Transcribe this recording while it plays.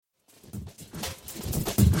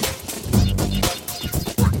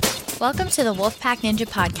Welcome to the Wolfpack Ninja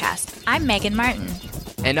Podcast. I'm Megan Martin.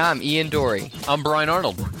 And I'm Ian Dory. I'm Brian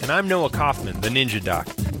Arnold. And I'm Noah Kaufman, the Ninja Doc.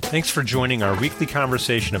 Thanks for joining our weekly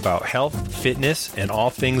conversation about health, fitness, and all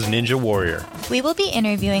things Ninja Warrior. We will be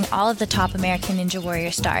interviewing all of the top American Ninja Warrior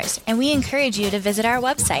stars, and we encourage you to visit our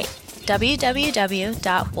website,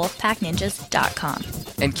 www.wolfpackninjas.com.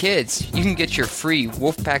 And kids, you can get your free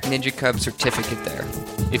Wolfpack Ninja Cub certificate there.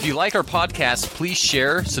 If you like our podcast, please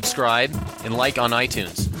share, subscribe, and like on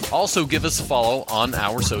iTunes. Also, give us a follow on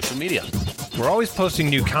our social media. We're always posting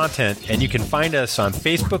new content, and you can find us on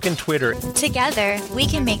Facebook and Twitter. Together, we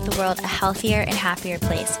can make the world a healthier and happier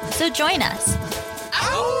place. So join us.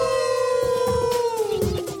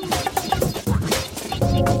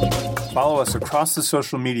 Follow us across the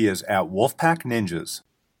social medias at Wolfpack Ninjas.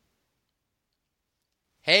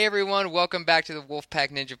 Hey everyone, welcome back to the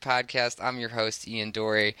Wolfpack Ninja Podcast. I'm your host, Ian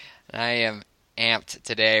Dory, and I am amped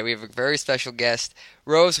today. We have a very special guest,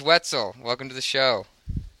 Rose WETZEL. Welcome to the show.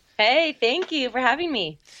 Hey, thank you for having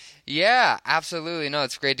me. Yeah, absolutely. No,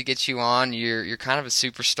 it's great to get you on. You're kind of a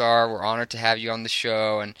superstar. We're honored to have you on the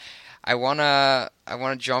show, and I wanna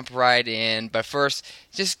jump right in. But first,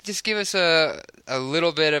 just give us a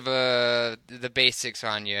little bit of the basics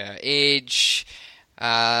on you: age,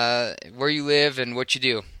 where you live, and what you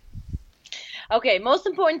do. Okay, most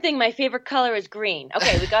important thing, my favorite color is green.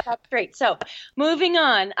 Okay, we got that straight. So, moving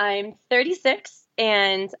on, I'm 36,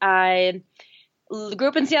 and I grew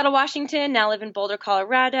up in Seattle, Washington, now live in Boulder,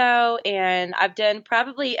 Colorado, and I've done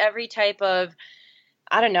probably every type of,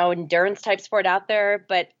 endurance type sport out there,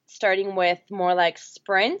 but starting with more like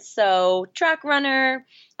sprints, so track runner,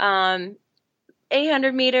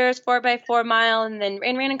 800 meters, 4x4 mile, and then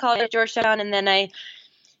ran in college at Georgetown, and then I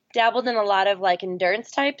dabbled in a lot of like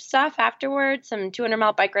endurance type stuff afterwards, some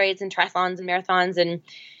 200-mile bike rides and triathlons and marathons, and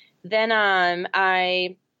then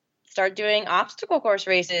I started doing obstacle course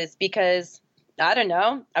races because I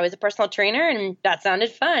was a personal trainer and that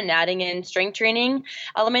sounded fun, adding in strength training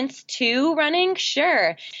elements to running,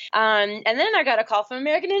 sure. And then I got a call from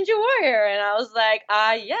American Ninja Warrior and I was like,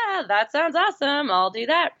 yeah, that sounds awesome. I'll do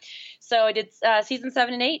that. So I did season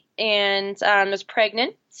 7 and 8 and was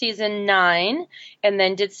pregnant season 9 and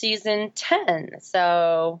then did season 10.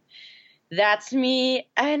 So that's me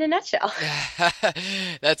in a nutshell.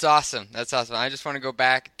 That's awesome. That's awesome. I just want to go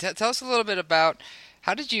back. Tell us a little bit about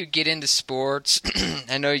how did you get into sports?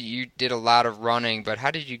 I know you did a lot of running, but how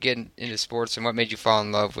did you get into sports, and what made you fall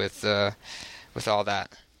in love with all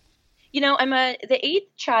that? I'm the 8th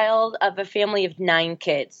child of a family of 9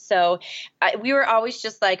 kids. So we were always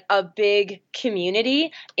just like a big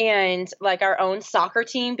community and like our own soccer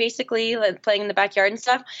team, basically, like playing in the backyard and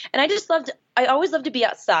stuff. And I always loved to be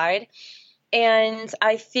outside. And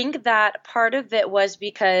I think that part of it was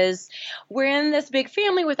because we're in this big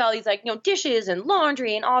family with all these dishes and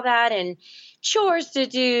laundry and all that and chores to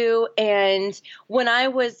do. And when I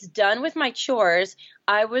was done with my chores,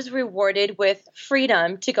 I was rewarded with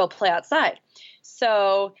freedom to go play outside.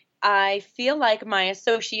 So I feel like my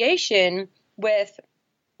association with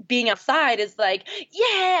being outside is like,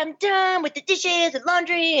 yeah, I'm done with the dishes and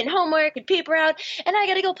laundry and homework and paper out, and I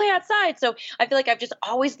got to go play outside. So I feel like I've just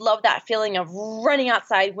always loved that feeling of running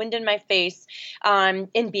outside, wind in my face, and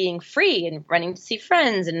being free and running to see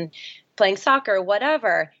friends and playing soccer,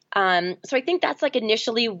 whatever. So I think that's like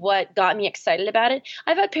initially what got me excited about it.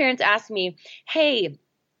 I've had parents ask me, hey,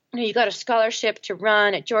 you got a scholarship to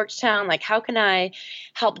run at Georgetown. Like, how can I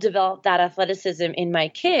help develop that athleticism in my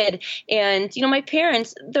kid? And, my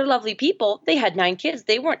parents, they're lovely people. They had 9 kids.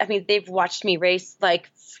 They've watched me race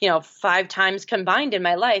 5 times combined in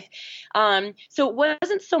my life. So it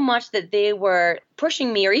wasn't so much that they were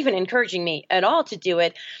pushing me or even encouraging me at all to do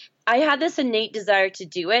it. I had this innate desire to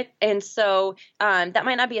do it. And so that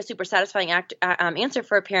might not be a super satisfying answer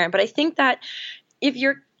for a parent, but I think that if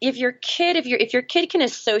your kid can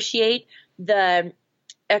associate the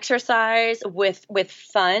exercise with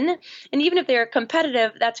fun, and even if they're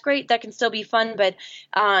competitive, that's great. That can still be fun. But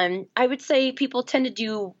I would say people tend to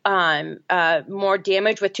do more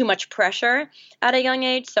damage with too much pressure at a young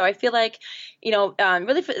age. So I feel like,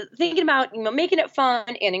 really thinking about, making it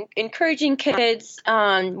fun and encouraging kids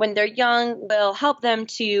when they're young will help them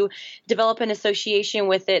to develop an association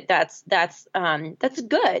with it. That's good,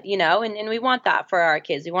 and we want that for our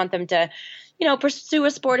kids. We want them to, pursue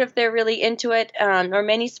a sport if they're really into it, or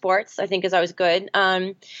many sports, I think is always good.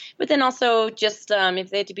 But then also just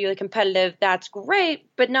if they have to be really competitive, that's great,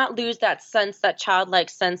 but not lose that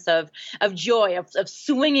childlike sense of joy, of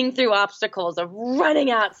swinging through obstacles, of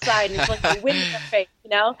running outside and like the wind in their face,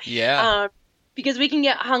 Yeah. because we can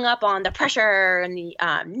get hung up on the pressure and the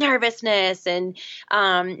nervousness and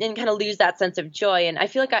kind of lose that sense of joy. And I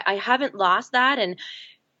feel like I haven't lost that. And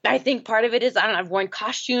I think part of it is, I don't know, I've worn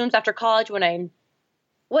costumes after college when I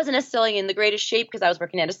wasn't necessarily in the greatest shape because I was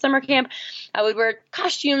working at a summer camp. I would wear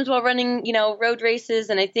costumes while running, road races.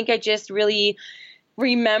 And I think I just really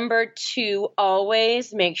remembered to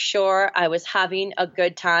always make sure I was having a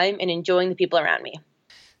good time and enjoying the people around me.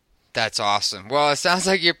 That's awesome. Well, it sounds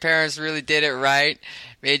like your parents really did it right,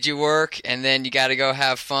 made you work, and then you got to go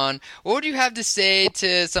have fun. What would you have to say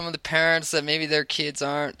to some of the parents that maybe their kids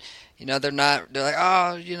aren't, they're like,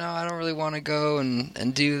 oh, I don't really want to go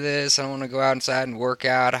and do this. I don't want to go outside and work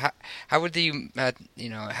out. How would you,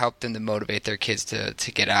 help them to motivate their kids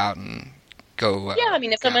to get out and go? Yeah, I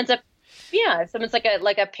mean, if someone's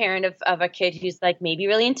like a parent of a kid who's like maybe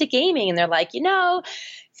really into gaming and they're like,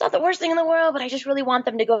 it's not the worst thing in the world, but I just really want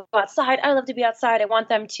them to go outside. I love to be outside. I want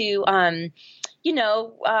them to,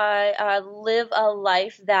 live a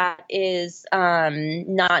life that is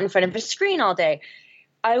not in front of a screen all day.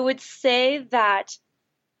 I would say that,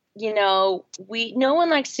 no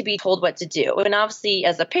one likes to be told what to do. And obviously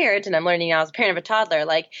as a parent, and I'm learning now as a parent of a toddler,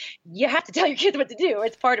 like you have to tell your kids what to do.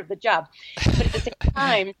 It's part of the job. But at the same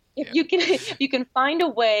time, if you can find a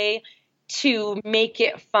way to make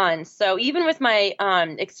it fun. So even with my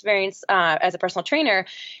experience as a personal trainer,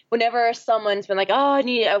 whenever someone's been like, oh, I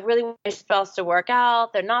really want my spouse to work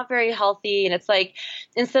out, they're not very healthy. And it's like,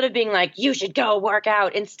 instead of being like, you should go work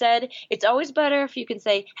out, instead, it's always better if you can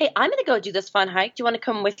say, hey, I'm going to go do this fun hike. Do you want to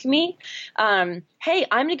come with me? Hey,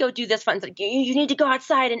 I'm going to go do this fun. It's like, you need to go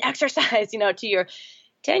outside and exercise, to your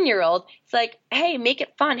 10-year-old. It's like, hey, make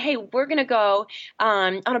it fun. Hey, we're going to go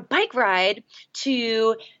on a bike ride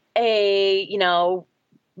to a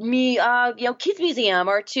kids museum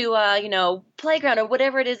or to playground or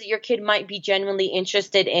whatever it is that your kid might be genuinely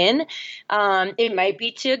interested in. It might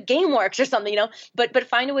be to GameWorks or something, but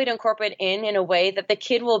find a way to incorporate it in a way that the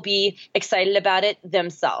kid will be excited about it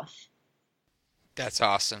themselves. That's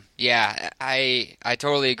awesome. Yeah, I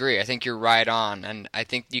totally agree. I think you're right on, and I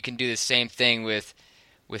think you can do the same thing with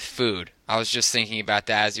food. I was just thinking about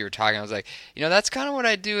that as you were talking. I was like, that's kind of what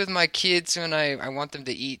I do with my kids when I want them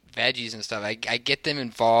to eat veggies and stuff. I get them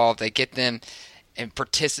involved. I get them and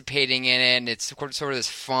participating in it, and it's sort of this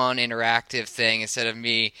fun, interactive thing instead of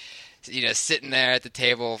me, sitting there at the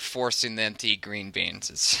table forcing them to eat green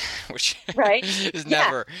beans, which right. is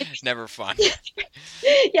never fun.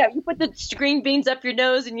 Yeah, you put the green beans up your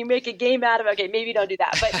nose and you make a game out of it. Okay, maybe don't do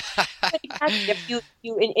that, but if you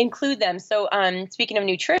include them. So speaking of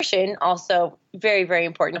nutrition, also very, very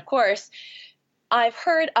important, of course, I've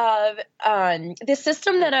heard of this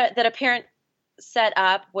system that a parent set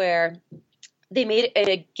up where they made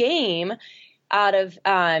a game out of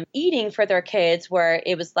eating for their kids, where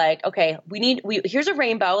it was like, okay, here's a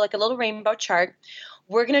rainbow, like a little rainbow chart.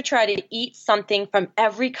 We're going to try to eat something from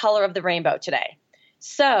every color of the rainbow today.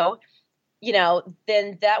 So,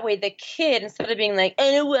 then that way the kid, instead of being like,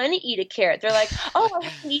 I don't want to eat a carrot, they're like, oh, I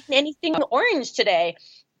haven't eaten anything orange today.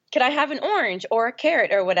 Could I have an orange or a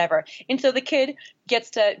carrot or whatever? And so the kid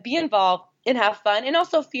gets to be involved and have fun and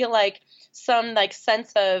also feel like some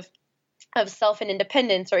sense of self and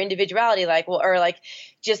independence or individuality,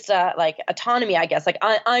 just autonomy, I guess. Like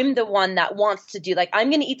I'm the one that wants to do, I'm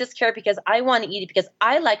going to eat this carrot because I want to eat it because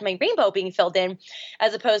I like my rainbow being filled in,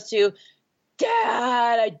 as opposed to,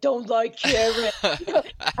 Dad, I don't like carrots. Because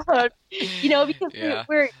yeah.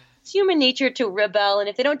 we're it's human nature to rebel, and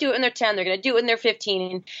if they don't do it when they're 10, they're going to do it when they're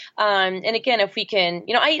 15. And again, if we can,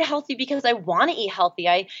 I eat healthy because I want to eat healthy.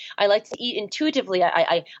 I like to eat intuitively.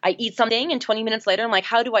 I eat something, and 20 minutes later, I'm like,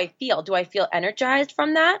 how do I feel? Do I feel energized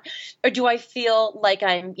from that, or do I feel like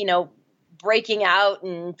I'm, breaking out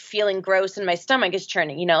and feeling gross and my stomach is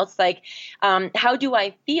churning? It's like, how do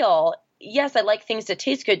I feel? Yes, I like things that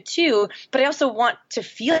taste good too, but I also want to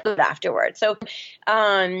feel good afterwards. So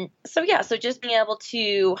just being able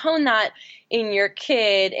to hone that in your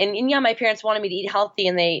kid, and yeah, my parents wanted me to eat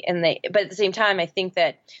healthy, but at the same time, I think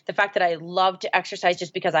that the fact that I love to exercise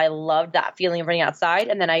just because I loved that feeling of running outside,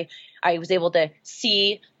 and then I was able to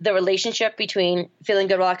see the relationship between feeling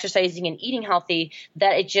good while exercising and eating healthy,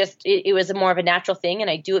 that it was more of a natural thing,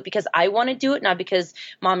 and I do it because I want to do it, not because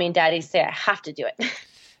mommy and daddy say I have to do it.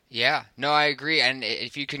 Yeah, no, I agree. And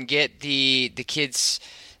if you can get the kids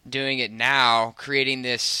doing it now, creating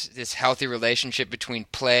this healthy relationship between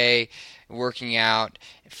play, working out,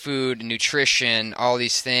 food, nutrition, all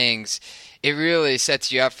these things, it really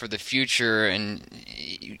sets you up for the future. And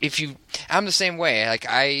I'm the same way. Like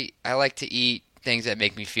I like to eat things that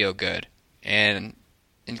make me feel good, and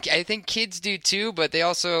I think kids do too. But they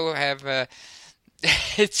also have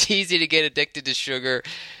it's easy to get addicted to sugar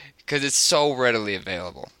because it's so readily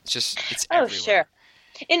available. It's everywhere. Oh, sure.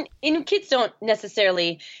 And kids don't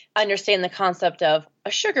necessarily understand the concept of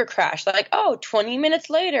a sugar crash. Like, 20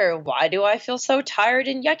 minutes later, why do I feel so tired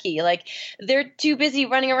and yucky? Like, they're too busy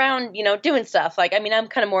running around, doing stuff. Like, I mean, I'm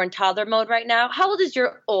kind of more in toddler mode right now. How old is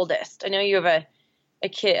your oldest? I know you have a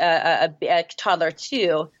kid, a toddler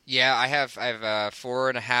too. Yeah, I have a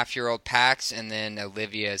 4.5-year-old Pax, and then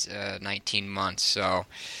Olivia's 19 months. So,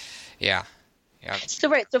 yeah. Yeah. So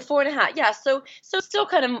 4.5. Yeah. So still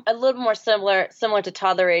kind of a little more similar to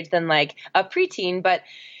toddler age than like a preteen. But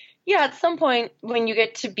yeah, at some point when you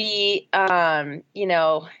get to be, when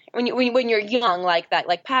you're young like that,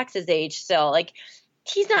 like Pax's age still, like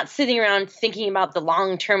he's not sitting around thinking about the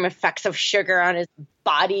long-term effects of sugar on his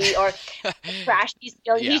body or crash he's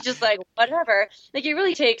feeling. Yeah. He's just like, whatever. Like it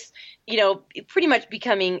really takes, pretty much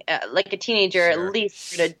becoming like a teenager, sure, at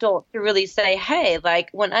least an adult, to really say, hey, like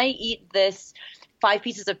when I eat this 5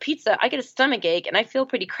 pieces of pizza, I get a stomach ache and I feel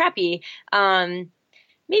pretty crappy.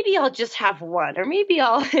 Maybe I'll just have one, or maybe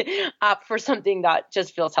I'll opt for something that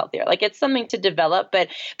just feels healthier. Like it's something to develop. But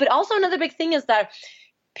also another big thing is that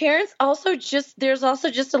parents there's also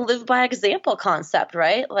just a live by example concept,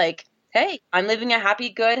 right? Like, hey, I'm living a happy,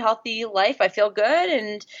 good, healthy life. I feel good,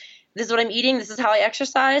 and this is what I'm eating. This is how I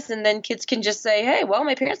exercise. And then kids can just say, hey, well,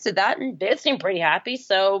 my parents did that, and they seem pretty happy,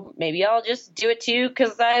 so maybe I'll just do it too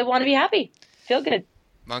because I want to be happy. Feel good.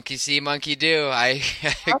 Monkey see, monkey do. I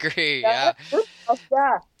agree. Yeah.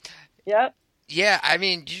 Yeah. Yep. Yeah, I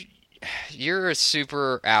mean, you're a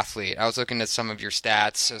super athlete. I was looking at some of your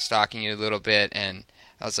stats, stalking you a little bit, and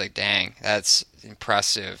I was like, dang, that's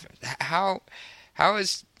impressive. How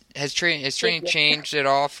has training changed at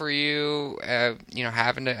all for you?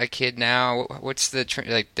 Having a kid now, what's the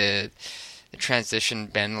transition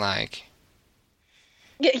been like?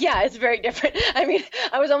 Yeah, it's very different. I mean,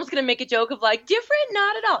 I was almost going to make a joke of like, different?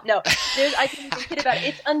 Not at all. No, I can even kid about it.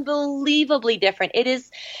 It's unbelievably different. It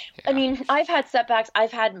is, yeah. I mean, I've had setbacks.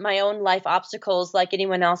 I've had my own life obstacles like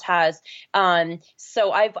anyone else has.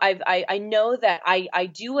 So I know that I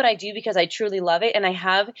do what I do because I truly love it. And I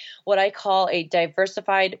have what I call a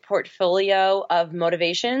diversified portfolio of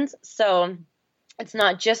motivations. So it's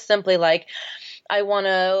not just simply like, I want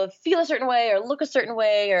to feel a certain way or look a certain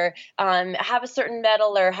way or have a certain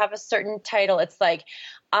medal or have a certain title. It's like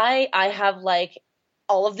I have like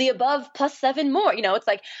all of the above plus 7 more. It's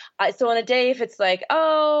like so on a day if it's like,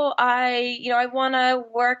 I want to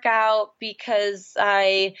work out because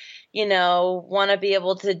I want to be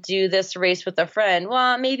able to do this race with a friend.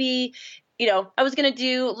 Well, maybe I was going to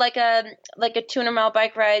do like a 200-mile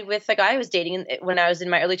bike ride with a guy I was dating when I was in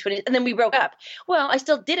my early 20s, and then we broke up. Well, I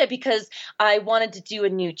still did it because I wanted to do a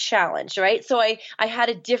new challenge, right? So I had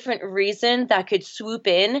a different reason that could swoop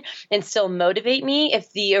in and still motivate me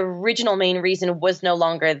if the original main reason was no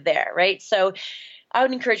longer there, right? So I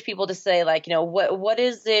would encourage people to say like, what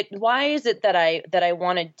is it? Why is it that I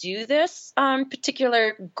want to do this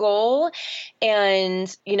particular goal?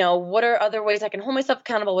 And, what are other ways I can hold myself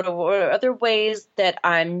accountable? What are other ways that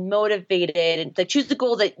I'm motivated? And like choose the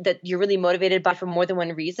goal that you're really motivated by for more than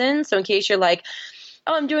one reason. So in case you're like,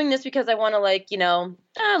 oh, I'm doing this because I want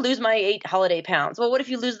to lose my 8 holiday pounds. Well, what if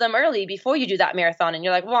you lose them early before you do that marathon? And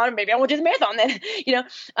you're like, well, maybe I won't do the marathon then,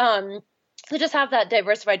 So just have that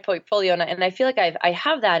diversified portfolio, and I feel like I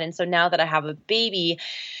have that. And so now that I have a baby,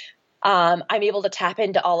 I'm able to tap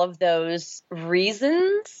into all of those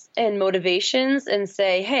reasons and motivations and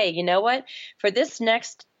say, hey, you know what? For this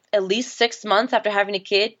next at least 6 months after having a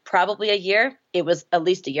kid, probably a year, it was at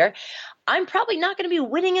least a year, I'm probably not going to be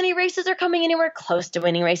winning any races or coming anywhere close to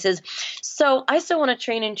winning races. So I still want to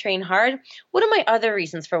train and train hard. What are my other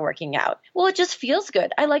reasons for working out? Well, it just feels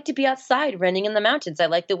good. I like to be outside running in the mountains. I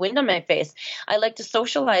like the wind on my face. I like to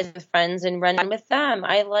socialize with friends and run with them.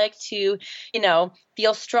 I like to,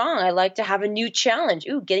 feel strong. I like to have a new challenge.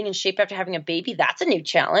 Ooh, getting in shape after having a baby, that's a new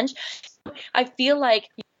challenge. I feel like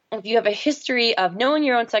if you have a history of knowing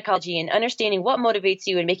your own psychology and understanding what motivates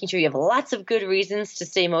you and making sure you have lots of good reasons to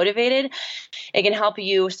stay motivated, it can help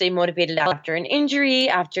you stay motivated after an injury,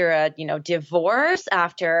 after a divorce,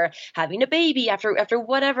 after having a baby, after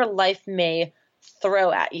whatever life may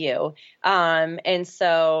throw at you. And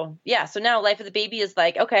so, so now life of the baby is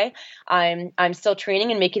like, okay, I'm still training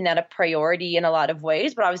and making that a priority in a lot of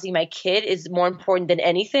ways, but obviously my kid is more important than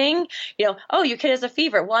anything. Oh, your kid has a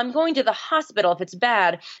fever. Well, I'm going to the hospital if it's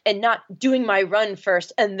bad and not doing my run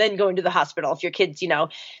first and then going to the hospital if your kid's,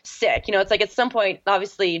 sick. It's like at some point,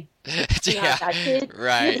 obviously, you have that kid,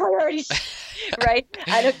 right? Priorities, right?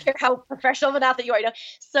 I don't care how professional of an athlete you are.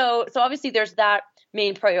 So obviously there's that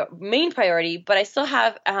main priority, but I still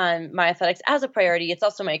have my athletics as a priority. It's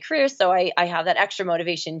also my career, so I have that extra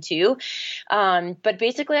motivation too. But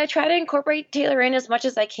basically, I try to incorporate Taylor in as much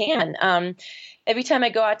as I can. Every time I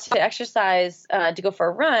go out to exercise, to go for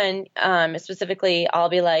a run, specifically, I'll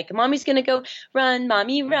be like, Mommy's going to go run,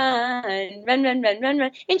 Mommy, run, run, run, run, run,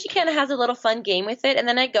 run. And she kind of has a little fun game with it. And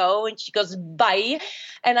then I go and she goes, bye.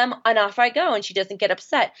 And off I go, and she doesn't get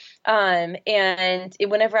upset. And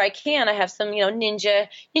whenever I can, I have some, ninja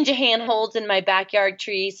handholds in my backyard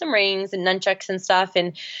tree, some rings and nunchucks and stuff.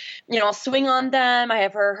 And, I'll swing on them. I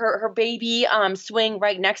have her baby, swing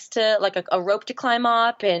right next to like a rope to climb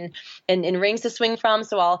up and rings to swing from.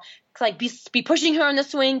 So I'll like be pushing her on the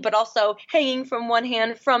swing, but also hanging from one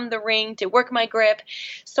hand from the ring to work my grip.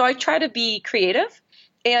 So I try to be creative,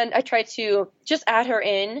 and I try to just add her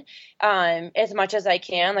in as much as I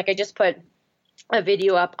can. Like I just put a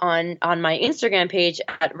video up on my Instagram page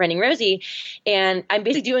at Running Rosie, and I'm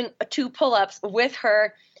basically doing 2 pull-ups with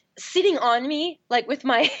her sitting on me, like with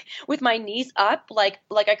my knees up, like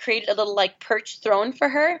I created a little like perch throne for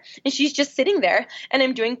her, and she's just sitting there, and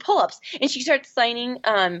I'm doing pull-ups, and she starts signing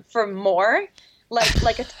for more,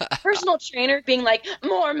 like a personal trainer being like,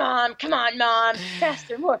 more, Mom, come on, Mom,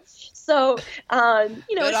 faster, more. So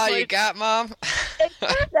That's all you got, Mom.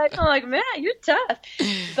 I'm like, man, you're tough.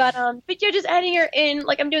 But you're just adding her in,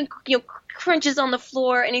 like I'm doing crunches on the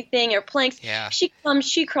floor, anything, or planks. Yeah. She comes,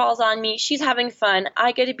 she crawls on me, she's having fun.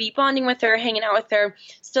 I get to be bonding with her, hanging out with her,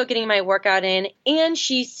 still getting my workout in, and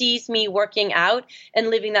she sees me working out and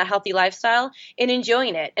living that healthy lifestyle and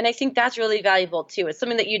enjoying it. And I think that's really valuable too. It's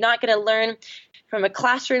something that you're not going to learn from a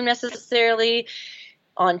classroom necessarily,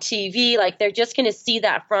 on TV. Like they're just going to see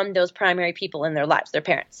that from those primary people in their lives, their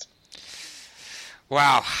parents.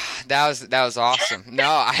 Wow, that was awesome. No,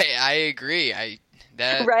 I agree. Right?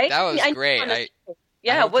 That was great.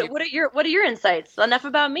 Yeah. What are your insights? Enough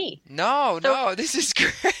about me. No, this is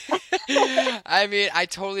great. I mean, I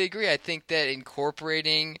totally agree. I think that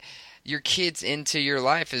incorporating your kids into your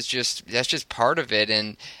life that's just part of it.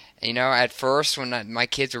 And at first when my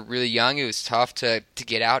kids were really young, it was tough to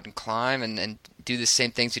get out and climb and do the same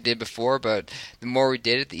things we did before. But the more we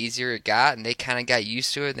did it, the easier it got, and they kind of got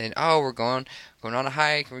used to it. And then, we're going on a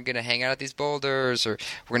hike. We're gonna hang out at these boulders, or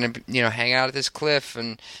we're gonna hang out at this cliff.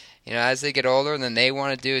 And as they get older, then they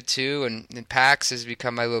want to do it too. And Pax has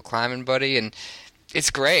become my little climbing buddy, and it's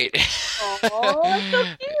great. Oh, that's so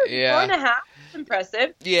cute. Yeah. 4.5. That's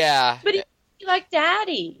impressive. Yeah. But he's like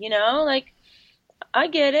daddy, like I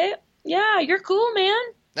get it. Yeah, you're cool, man.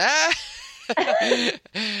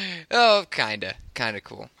 Oh, kinda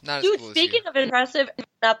cool. Not Dude, as cool speaking as you. of impressive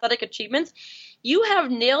athletic achievements, you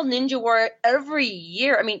have nailed Ninja Warrior every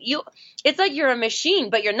year. I mean, it's like you're a machine,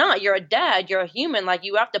 but you're not. You're a dad. You're a human. Like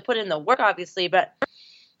you have to put in the work, obviously, but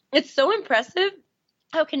it's so impressive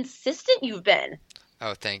how consistent you've been.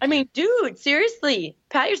 Oh, thank you. I mean, dude, seriously,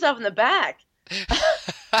 pat yourself in the back.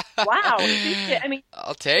 Wow. I mean,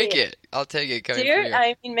 I'll take it. Coming from you.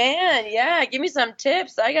 I mean, man, yeah. Give me some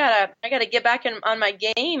tips. I gotta get back on my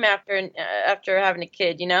game after having a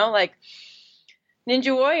kid. Like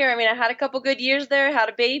Ninja Warrior. I mean, I had a couple good years there. Had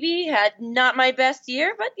a baby. Had not my best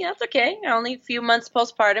year, but it's okay. Only a few months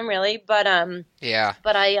postpartum, really. But yeah.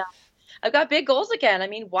 But I've got big goals again. I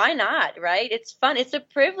mean, why not? Right? It's fun. It's a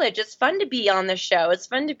privilege. It's fun to be on the show. It's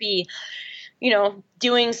fun to be,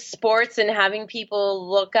 doing sports and having people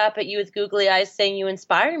look up at you with googly eyes saying you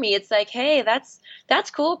inspire me. It's like, hey, that's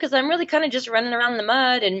cool, because I'm really kind of just running around in the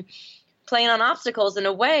mud and playing on obstacles in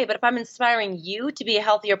a way. But if I'm inspiring you to be a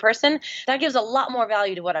healthier person, that gives a lot more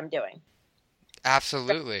value to what I'm doing.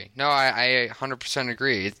 Absolutely. No, I 100%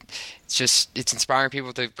 agree. It's inspiring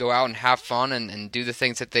people to go out and have fun and do the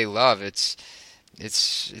things that they love. It's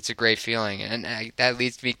a great feeling. And that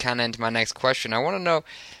leads me kind of into my next question. I want to know,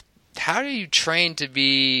 how do you train to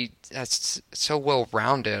be so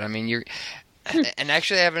well-rounded? I mean, and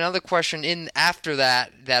actually I have another question in after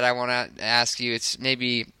that I want to ask you. It's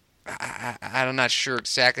maybe, I'm not sure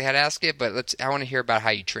exactly how to ask it, but I want to hear about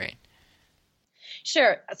how you train.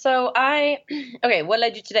 Sure. So what did I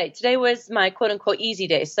do today? Today was my quote-unquote easy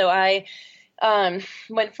day. So I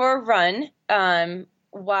went for a run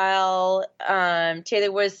while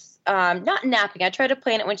Taylor was not napping. I try to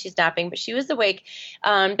plan it when she's napping, but she was awake.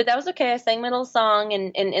 But that was okay. I sang my little song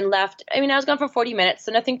and left. I mean, I was gone for 40 minutes,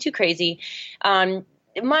 so nothing too crazy. Tim,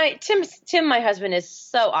 my husband, is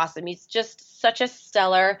so awesome. He's just such a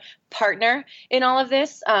stellar partner in all of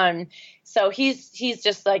this. So he's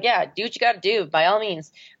just like, yeah, do what you got to do by all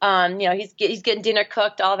means. He's getting dinner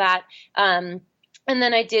cooked, all that. And And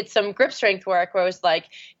then I did some grip strength work where I was like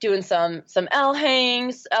doing some L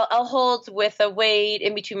hangs, L holds with a weight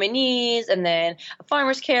in between my knees, and then a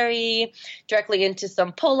farmer's carry directly into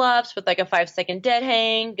some pull-ups with like a 5-second dead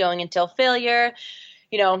hang going until failure.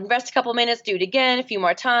 Rest a couple minutes, do it again a few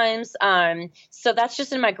more times. So that's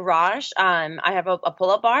just in my garage. I have a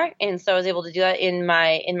pull-up bar, and so I was able to do that in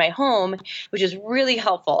my home, which is really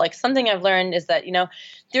helpful. Like something I've learned is that,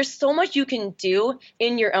 there's so much you can do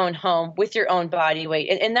in your own home with your own body weight.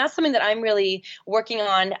 And that's something that I'm really working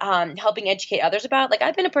on, helping educate others about. Like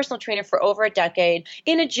I've been a personal trainer for over a decade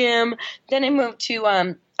in a gym. Then I moved to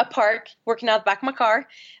a park, working out the back of my car.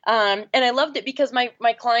 And I loved it because my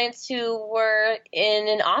clients who were in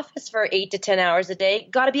an office for 8 to 10 hours a day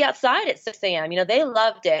got to be outside at 6 a.m. They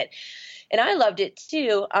loved it. And I loved it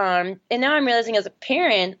too. And now I'm realizing as a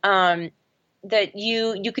parent that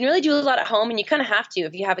you can really do a lot at home, and you kind of have to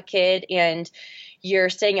if you have a kid and you're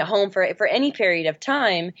staying at home for any period of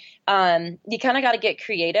time. You kind of got to get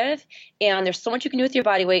creative, and there's so much you can do with your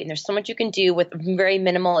body weight, and there's so much you can do with very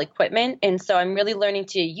minimal equipment. And so I'm really learning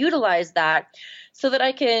to utilize that so that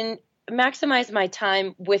I can maximize my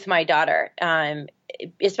time with my daughter,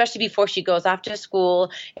 especially before she goes off to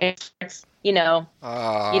school and starts,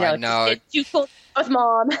 it's too cold with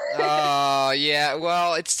mom. Oh, yeah.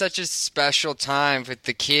 Well, it's such a special time with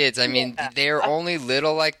the kids. I mean, they're only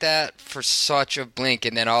little like that for such a blink,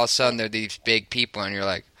 and then all of a sudden they're these big people, and you're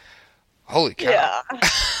like, holy cow.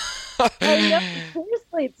 Yeah.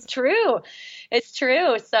 Seriously, it's true. It's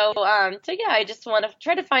true. So yeah, I just want to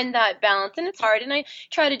try to find that balance, and it's hard, and I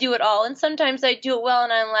try to do it all, and sometimes I do it well,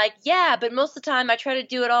 and I'm like, yeah, but most of the time I try to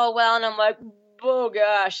do it all well, and I'm like, oh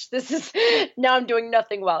gosh, now I'm doing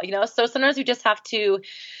nothing well, So sometimes you just have to,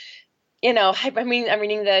 I'm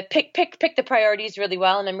reading the pick the priorities really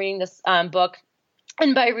well, and I'm reading this book.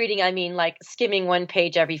 And by reading, I mean like skimming one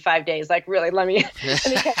page every 5 days. Like really, let me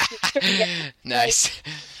Nice.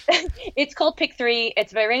 It's called Pick 3.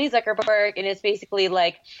 It's by Randy Zuckerberg, and it's basically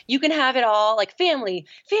like you can have it all, like family,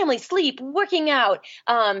 sleep, working out,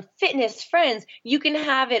 fitness, friends. You can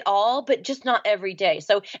have it all, but just not every day.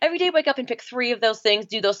 So every day, wake up and pick 3 of those things.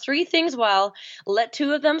 Do those 3 things well. Let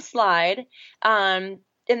 2 of them slide, and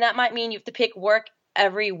that might mean you have to pick work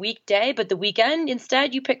every weekday, but the weekend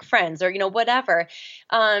instead you pick friends or whatever,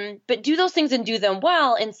 but do those things and do them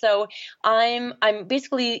well. And so I'm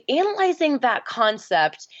basically analyzing that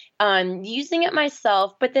concept, using it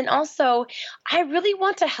myself, but then also I really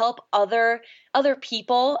want to help other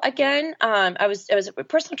people again. I was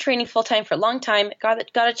personal training full time for a long time. Got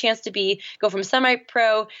a chance to go from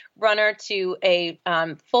semi-pro runner to a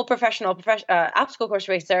full professional obstacle course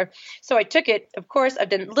racer. So I took it. Of course, I've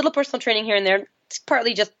done little personal training here and there. It's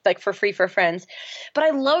partly just like for free for friends, but I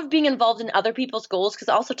love being involved in other people's goals because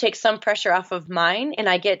it also takes some pressure off of mine, and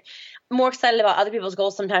I get more excited about other people's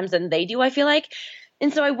goals sometimes than they do, I feel like.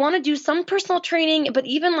 And so I want to do some personal training, but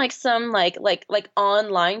even like some like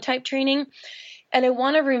online type training. And I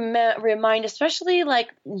want to remind, especially like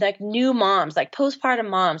new moms, like postpartum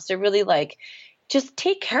moms, to really like just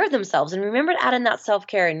take care of themselves and remember to add in that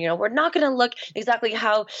self-care. And, we're not going to look exactly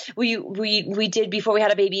how we did before we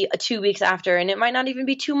had a baby 2 weeks after. And it might not even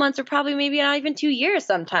be 2 months or probably maybe not even 2 years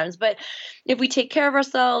sometimes. But if we take care of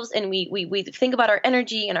ourselves and we think about our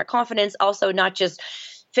energy and our confidence, also not just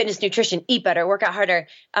fitness, nutrition, eat better, work out harder,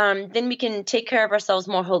 then we can take care of ourselves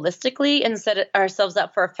more holistically and set ourselves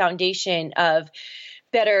up for a foundation of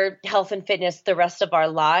better health and fitness the rest of our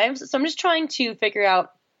lives. So I'm just trying to figure out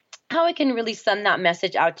how I can really send that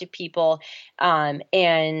message out to people, and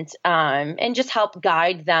just help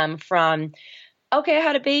guide them from, okay, I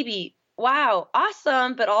had a baby. Wow,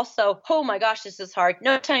 awesome. But also, oh my gosh, this is hard.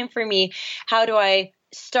 No time for me. How do I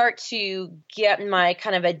start to get my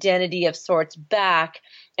kind of identity of sorts back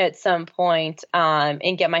at some point,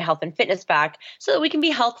 and get my health and fitness back so that we can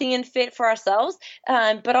be healthy and fit for ourselves,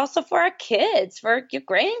 but also for our kids, for your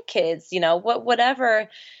grandkids, whatever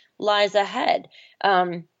lies ahead.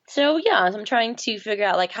 So yeah, I'm trying to figure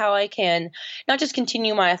out like how I can not just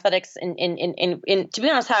continue my athletics and to be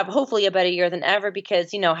honest, have hopefully a better year than ever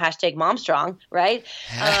because, #MomStrong, right?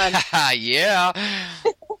 Yeah.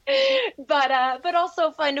 But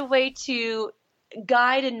also find a way to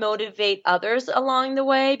guide and motivate others along the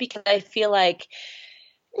way because I feel like,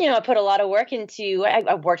 I put a lot of work into,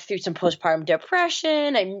 I worked through some postpartum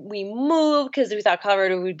depression. We moved because we thought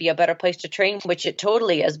Colorado would be a better place to train, which it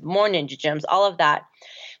totally is, more ninja gyms, all of that.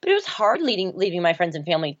 but it was hard leaving my friends and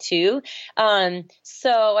family too.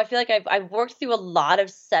 So I feel like I've worked through a lot of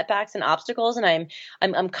setbacks and obstacles, and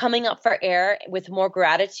I'm coming up for air with more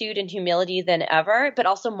gratitude and humility than ever, but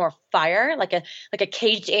also more fire, like a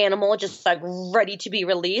caged animal, just like ready to be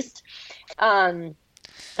released.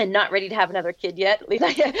 And not ready to have another kid yet. So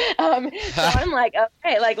I'm like,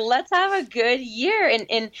 okay, like let's have a good year.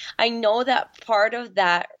 And I know that part of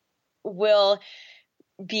that will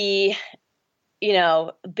be,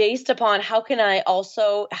 based upon how can I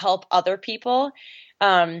also help other people?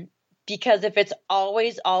 Because if it's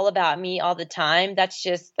always all about me all the time, that's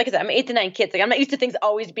just, like I said, I'm 8 to 9 kids. Like I'm not used to things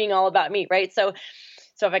always being all about me, right? So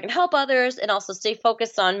if I can help others and also stay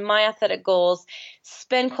focused on my athletic goals,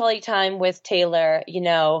 spend quality time with Taylor,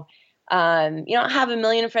 have a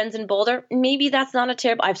million friends in Boulder. Maybe that's not a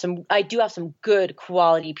terrible. I do have some good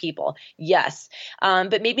quality people. Yes.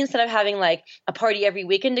 But maybe instead of having like a party every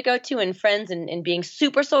weekend to go to and friends and being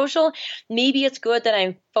super social, maybe it's good that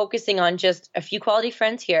I'm focusing on just a few quality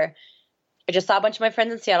friends here. I just saw a bunch of my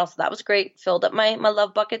friends in Seattle, so that was great. Filled up my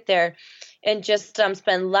love bucket there. And just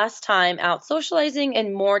spend less time out socializing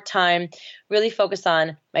and more time really focus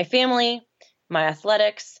on my family, my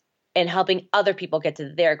athletics, and helping other people get to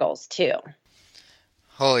their goals too.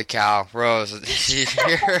 Holy cow, Rose,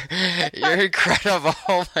 you're incredible.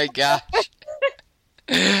 Oh my gosh.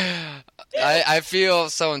 I feel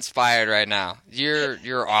so inspired right now.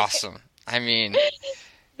 You're awesome. I mean,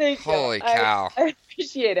 Thank you. Holy cow. I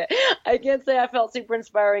appreciate it. I can't say I felt super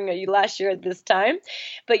inspiring last year at this time,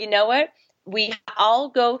 but you know what? We all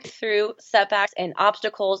go through setbacks and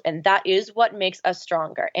obstacles, and that is what makes us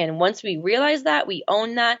stronger. And once we realize that, we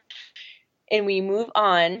own that, and we move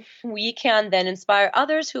on, we can then inspire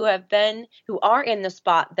others who are in the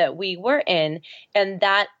spot that we were in, and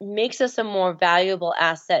that makes us a more valuable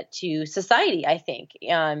asset to society, I think.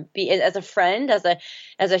 Be as a friend, as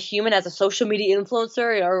a human, as a social media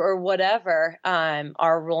influencer, or whatever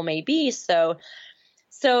our role may be. So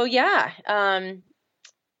yeah.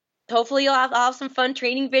 Hopefully I'll have some fun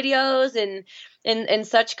training videos and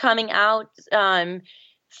such coming out,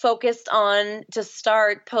 focused on to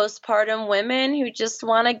start postpartum women who just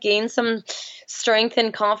want to gain some strength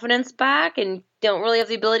and confidence back and don't really have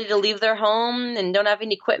the ability to leave their home and don't have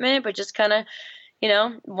any equipment, but just kind of,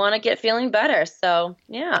 want to get feeling better. So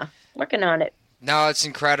yeah, working on it. No, it's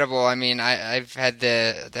incredible. I mean, I've had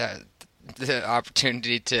the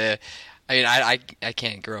opportunity to. I mean, I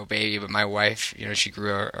can't grow a baby, but my wife, she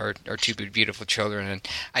grew our two beautiful children, and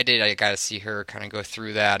I got to see her kind of go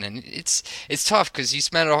through that, and it's tough because you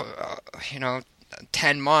spend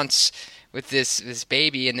 10 months with this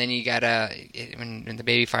baby, and then you gotta when the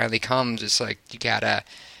baby finally comes, it's like you gotta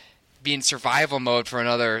be in survival mode for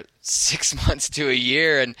another 6 months to a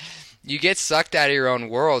year, and you get sucked out of your own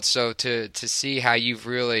world. So to see how you've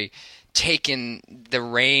really taken the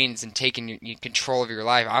reins and taken control of your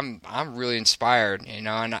life, I'm really inspired, and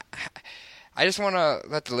I just want to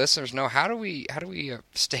let the listeners know how do we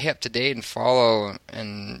stay up to date and follow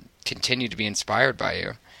and continue to be inspired by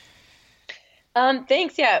you.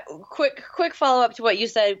 Thanks. Yeah. Quick follow up to what you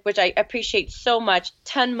said, which I appreciate so much.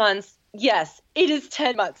 10 months. Yes, it is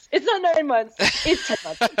 10 months. It's not 9 months. It's 10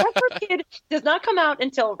 months. That first kid does not come out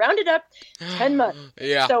until rounded up 10 months.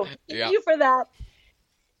 Yeah. So thank you for that.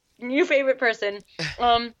 New favorite person.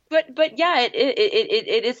 But yeah,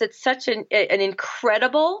 it is. It's such an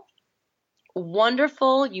incredible,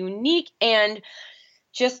 wonderful, unique, and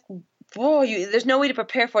just there's no way to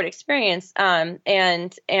prepare for an experience.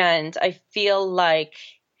 And I feel like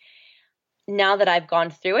now that I've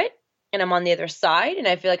gone through it and I'm on the other side, and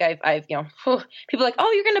I feel like I've people are like,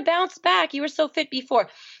 oh, you're gonna bounce back. You were so fit before.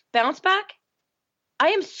 Bounce back? I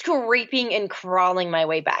am scraping and crawling my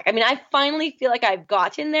way back. I mean, I finally feel like I've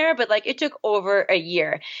gotten there, but like it took over a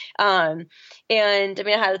year. And I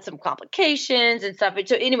mean, I had some complications and stuff.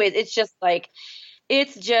 So anyways, it's just like,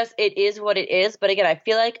 it is what it is. But again, I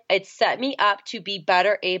feel like it set me up to be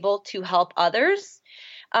better able to help others.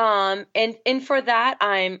 And for that,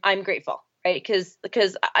 I'm grateful, right?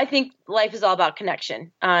 Because I think life is all about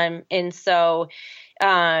connection. And so,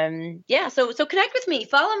 yeah, so connect with me,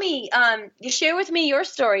 follow me, you share with me your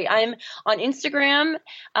story. I'm on Instagram,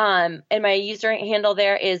 and my user handle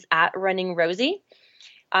there is @RunningRosie.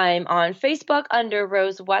 I'm on Facebook under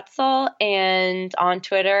Rose WETZEL and on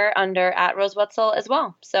Twitter under @RoseWETZEL as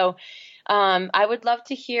well. So, I would love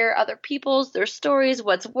to hear other their stories,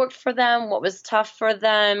 what's worked for them, what was tough for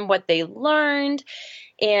them, what they learned.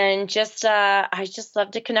 And just, I just love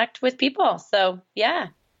to connect with people. So yeah.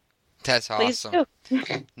 That's awesome.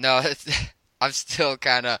 No, I'm still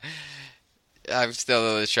kind of I'm still a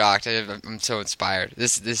little shocked. I'm so inspired.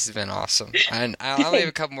 This has been awesome. And I only have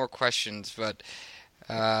a couple more questions, but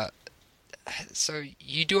so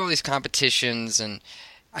you do all these competitions, and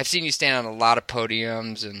I've seen you stand on a lot of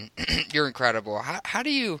podiums, and you're incredible. How do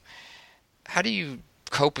you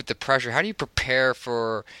cope with the pressure? How do you prepare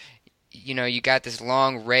for, you got this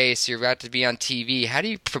long race, you're about to be on TV. How do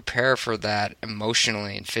you prepare for that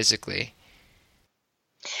emotionally and physically?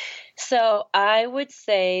 So I would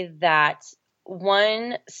say that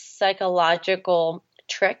one psychological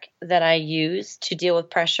trick that I use to deal with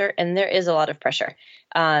pressure, and there is a lot of pressure.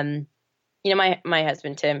 My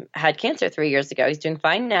husband, Tim, had cancer 3 years ago. He's doing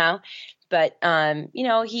fine now. But,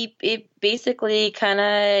 he basically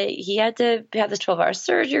he had to have this 12-hour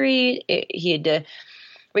surgery. He had to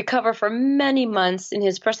recover for many months in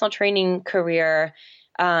his personal training career.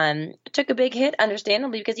 Took a big hit,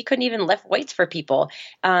 understandably, because he couldn't even lift weights for people.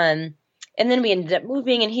 And then we ended up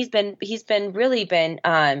moving, and he's been really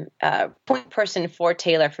point person for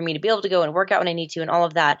Taylor for me to be able to go and work out when I need to and all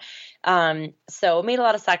of that. So it made a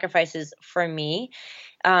lot of sacrifices for me.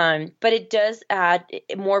 But it does add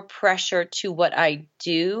more pressure to what I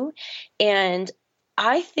do. And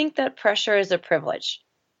I think that pressure is a privilege.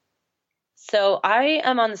 So I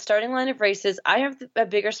am on the starting line of races. I have a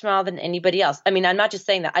bigger smile than anybody else. I mean, I'm not just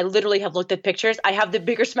saying that. I literally have looked at pictures. I have the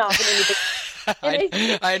bigger smile than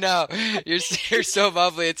anybody. I know. You're so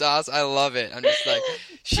bubbly. It's awesome. I love it. I'm just like,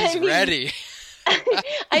 she's ready.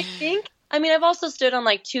 I've also stood on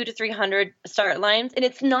like 200 to 300 start lines, and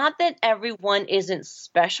it's not that everyone isn't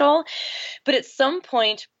special, but at some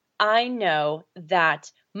point I know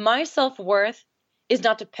that my self-worth is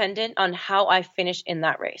not dependent on how I finish in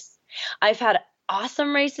that race. I've had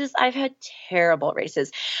awesome races. I've had terrible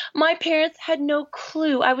races. My parents had no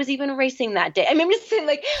clue I was even racing that day. I mean, I'm just saying,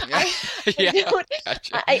 like,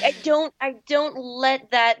 I don't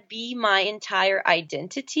let that be my entire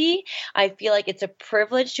identity. I feel like it's a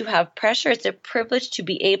privilege to have pressure. It's a privilege to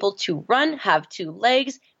be able to run, have two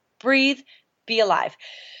legs, breathe, be alive.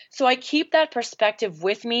 So I keep that perspective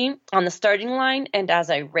with me on the starting line and as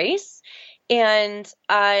I race, and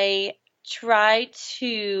I try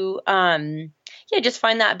to just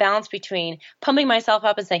find that balance between pumping myself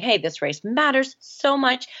up and saying, hey, this race matters so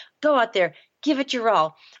much. Go out there, give it your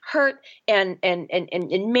all, hurt and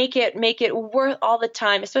make it worth all the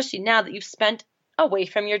time, especially now that you've spent away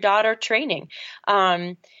from your daughter training.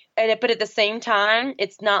 But at the same time,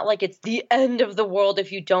 it's not like it's the end of the world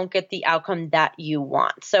if you don't get the outcome that you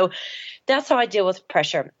want. So that's how I deal with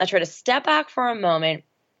pressure. I try to step back for a moment,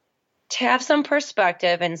 to have some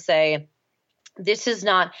perspective and say, this is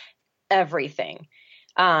not everything.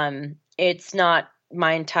 It's not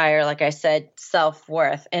my entire, like I said,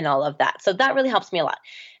 self-worth and all of that. So that really helps me a lot.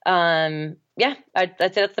 I'd say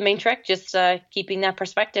that's the main trick, just keeping that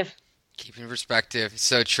perspective. Keeping perspective.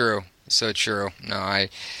 So true. So true. No, I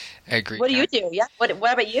agree. What do you do? Yeah. What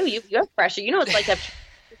about you? You have pressure. It's like a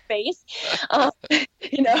face.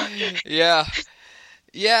 Yeah.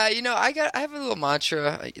 Yeah, I have a little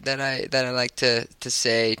mantra that I like to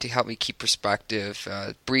say to help me keep perspective.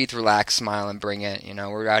 Breathe, relax, smile, and bring it.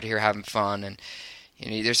 We're out here having fun, and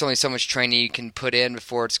there's only so much training you can put in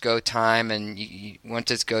before it's go time, and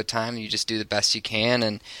once it's go time, you just do the best you can.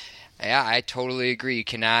 And yeah, I totally agree. You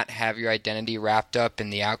cannot have your identity wrapped up in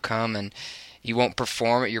the outcome, and you won't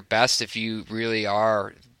perform at your best if you really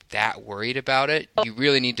are that worried about it. You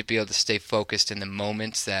really need to be able to stay focused in the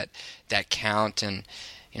moments that count, and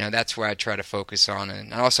that's where I try to focus on.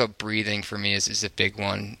 And also breathing for me is a big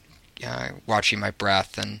one. Watching my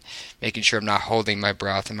breath and making sure I'm not holding my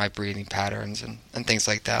breath and my breathing patterns and things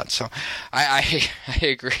like that. So I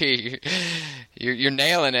agree. You're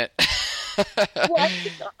nailing it. Well,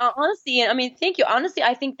 honestly, thank you. Honestly,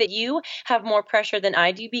 I think that you have more pressure than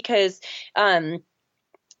I do because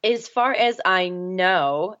as far as I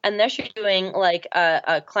know, unless you're doing like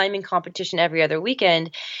a climbing competition every other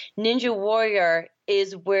weekend, Ninja Warrior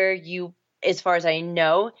is where you, as far as I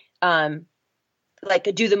know,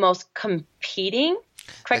 do the most competing.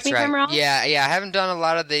 Correct me if I'm wrong. Yeah. I haven't done a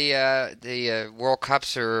lot of the World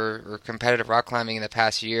Cups or competitive rock climbing in the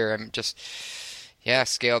past year. I'm just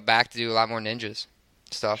scaled back to do a lot more ninjas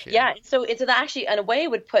stuff. Yeah. So that actually, in a way,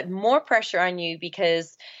 would put more pressure on you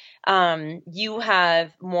because you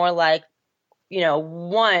have more like,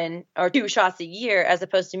 1 or 2 shots a year as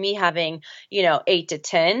opposed to me having, 8 to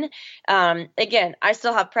 10. Again, I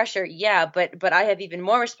still have pressure. Yeah. But I have even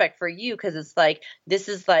more respect for you because it's like, this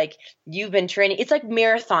is like, you've been training. It's like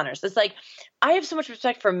marathoners. It's like, I have so much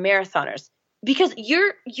respect for marathoners because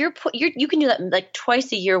you can do that like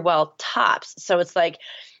twice a year, well, tops. So it's like,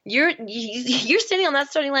 you're standing on that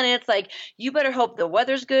starting line, and it's like, you better hope the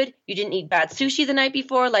weather's good. You didn't eat bad sushi the night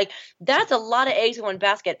before. Like, that's a lot of eggs in one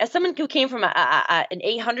basket. As someone who came from an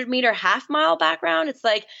 800-meter half-mile background, it's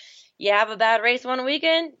like, you have a bad race one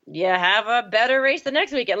weekend, you have a better race the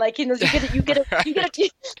next weekend. Like, you get to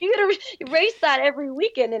race that every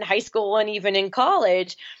weekend in high school and even in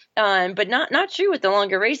college. But not true with the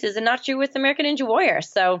longer races, and not true with American Ninja Warrior.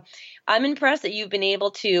 So I'm impressed that you've been able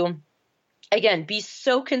to, again, be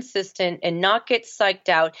so consistent and not get psyched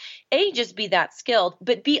out. Just be that skilled,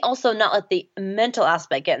 but B, also not let the mental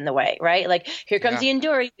aspect get in the way, right? Like, here comes the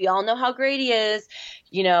Enduri. We all know how great he is.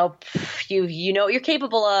 You know what you're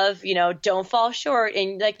capable of. Don't fall short.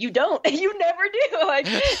 And like, you don't. You never do. Like,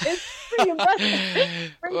 it's pretty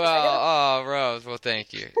impressive. Well, Rose. Well,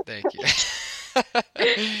 thank you.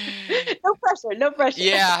 No pressure.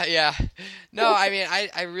 Yeah. No, I mean,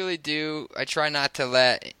 I really do. I try not to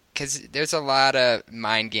let, because there's a lot of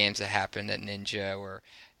mind games that happen at Ninja where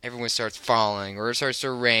everyone starts falling or it starts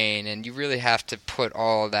to rain, and you really have to put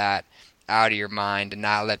all of that out of your mind and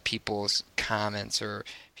not let people's comments or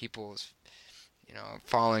people's,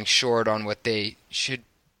 falling short on what they should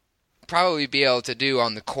probably be able to do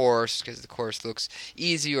on the course, because the course looks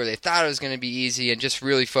easy or they thought it was going to be easy, and just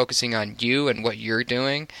really focusing on you and what you're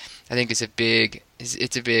doing, I think is a big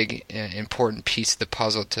important piece of the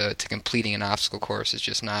puzzle to completing an obstacle course. Is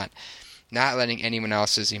just not letting anyone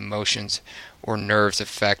else's emotions or nerves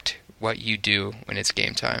affect what you do when it's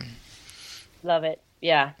game time. Love it.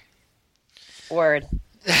 Yeah. Word.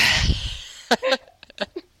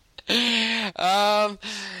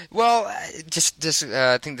 Well, just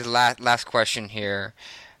I think the last question here.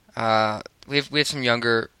 We have some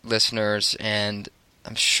younger listeners, and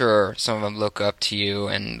I'm sure some of them look up to you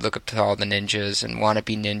and look up to all the ninjas and want to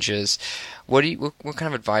be ninjas. What kind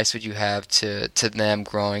of advice would you have to them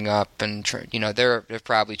growing up, and they're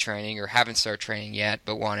probably training or haven't started training yet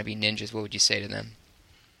but want to be ninjas? What would you say to them?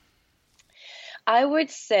 I would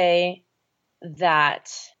say that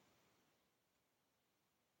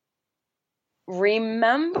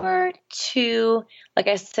remember to, like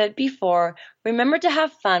I said before, remember to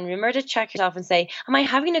have fun. Remember to check yourself and say, am I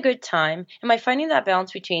having a good time? Am I finding that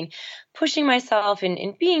balance between pushing myself and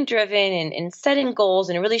being driven and setting goals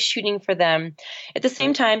and really shooting for them? At the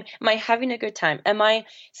same time, am I having a good time? Am I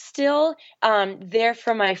still there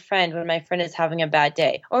for my friend when my friend is having a bad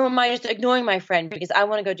day? Or am I just ignoring my friend because I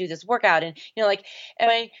want to go do this workout? And,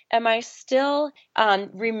 am I still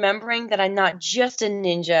remembering that I'm not just a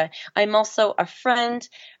ninja? I'm also a friend,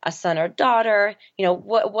 a son or daughter,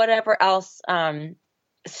 whatever else,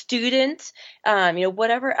 student,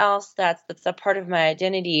 whatever else that's a part of my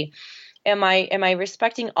identity. Am I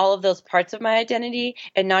respecting all of those parts of my identity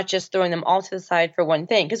and not just throwing them all to the side for one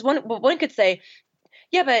thing? Because one could say,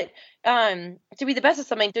 yeah, but to be the best at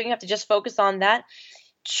something, don't you have to just focus on that?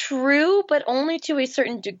 True, but only to a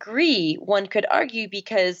certain degree, one could argue,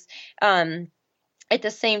 because at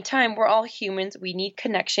the same time, we're all humans. We need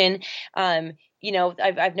connection.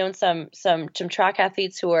 I've known some track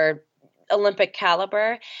athletes who are Olympic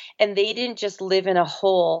caliber, and they didn't just live in a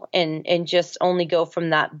hole and just only go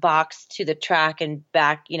from that box to the track and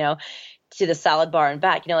back, to the salad bar and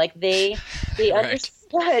back. They Right.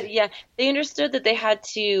 understood. Yeah, they understood that they had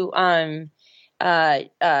to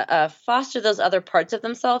foster those other parts of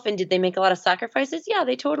themselves. And did they make a lot of sacrifices? Yeah,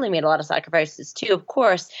 they totally made a lot of sacrifices too, of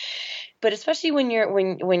course. But especially when you're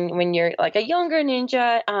like a younger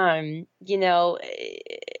ninja,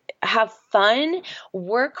 have fun,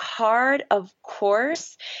 work hard, of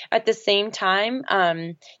course. At the same time,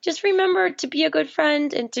 just remember to be a good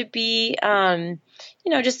friend and to be,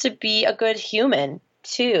 just to be a good human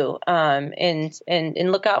too,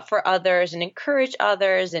 and look out for others and encourage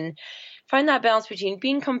others and find that balance between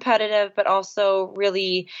being competitive, but also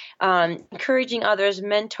really encouraging others,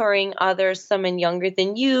 mentoring others, someone younger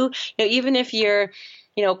than you. Even if you're,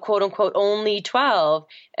 quote unquote, only 12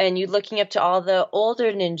 and you're looking up to all the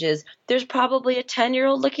older ninjas, there's probably a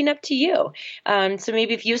 10-year-old looking up to you. So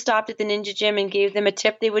maybe if you stopped at the ninja gym and gave them a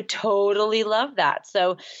tip, they would totally love that.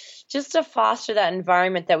 So just to foster that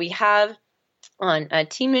environment that we have on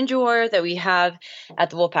Team Ninja Warrior, that we have at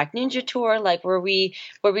the Wolfpack Ninja Tour, like where we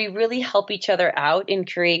really help each other out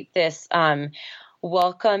and create this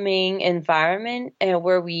welcoming environment, and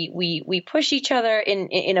where we push each other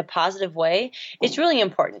in a positive way. It's really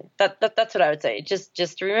important. That's what I would say.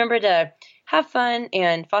 Just remember to have fun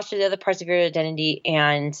and foster the other parts of your identity,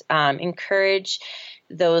 and encourage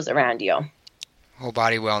those around you. Whole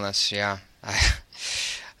body wellness, yeah.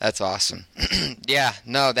 That's awesome. Yeah,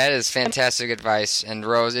 no, that is fantastic advice. And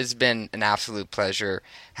Rose, it's been an absolute pleasure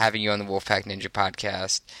having you on the Wolfpack Ninja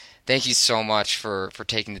podcast. thank you so much for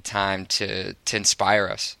taking the time to inspire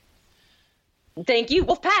us. Thank you,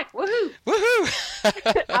 Wolfpack. Woohoo! Woohoo!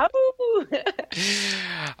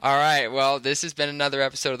 All right. Well, this has been another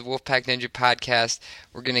episode of the Wolfpack Ninja Podcast.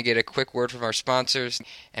 We're going to get a quick word from our sponsors,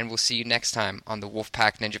 and we'll see you next time on the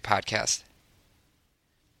Wolfpack Ninja Podcast.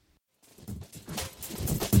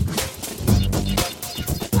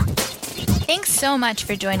 Thanks so much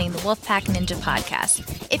for joining the Wolfpack Ninja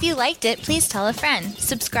Podcast. If you liked it, please tell a friend,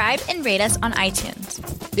 subscribe, and rate us on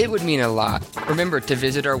iTunes. It would mean a lot. Remember to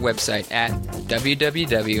visit our website at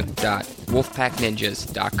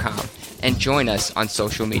www.wolfpackninjas.com and join us on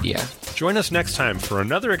social media. Join us next time for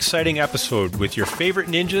another exciting episode with your favorite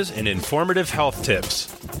ninjas and informative health tips.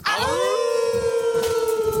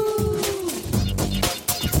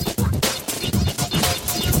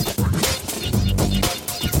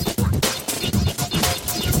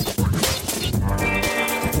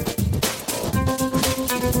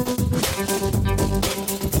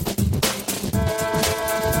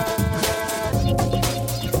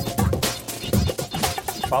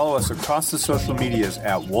 Follow us across the social medias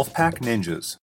at Wolfpack Ninjas.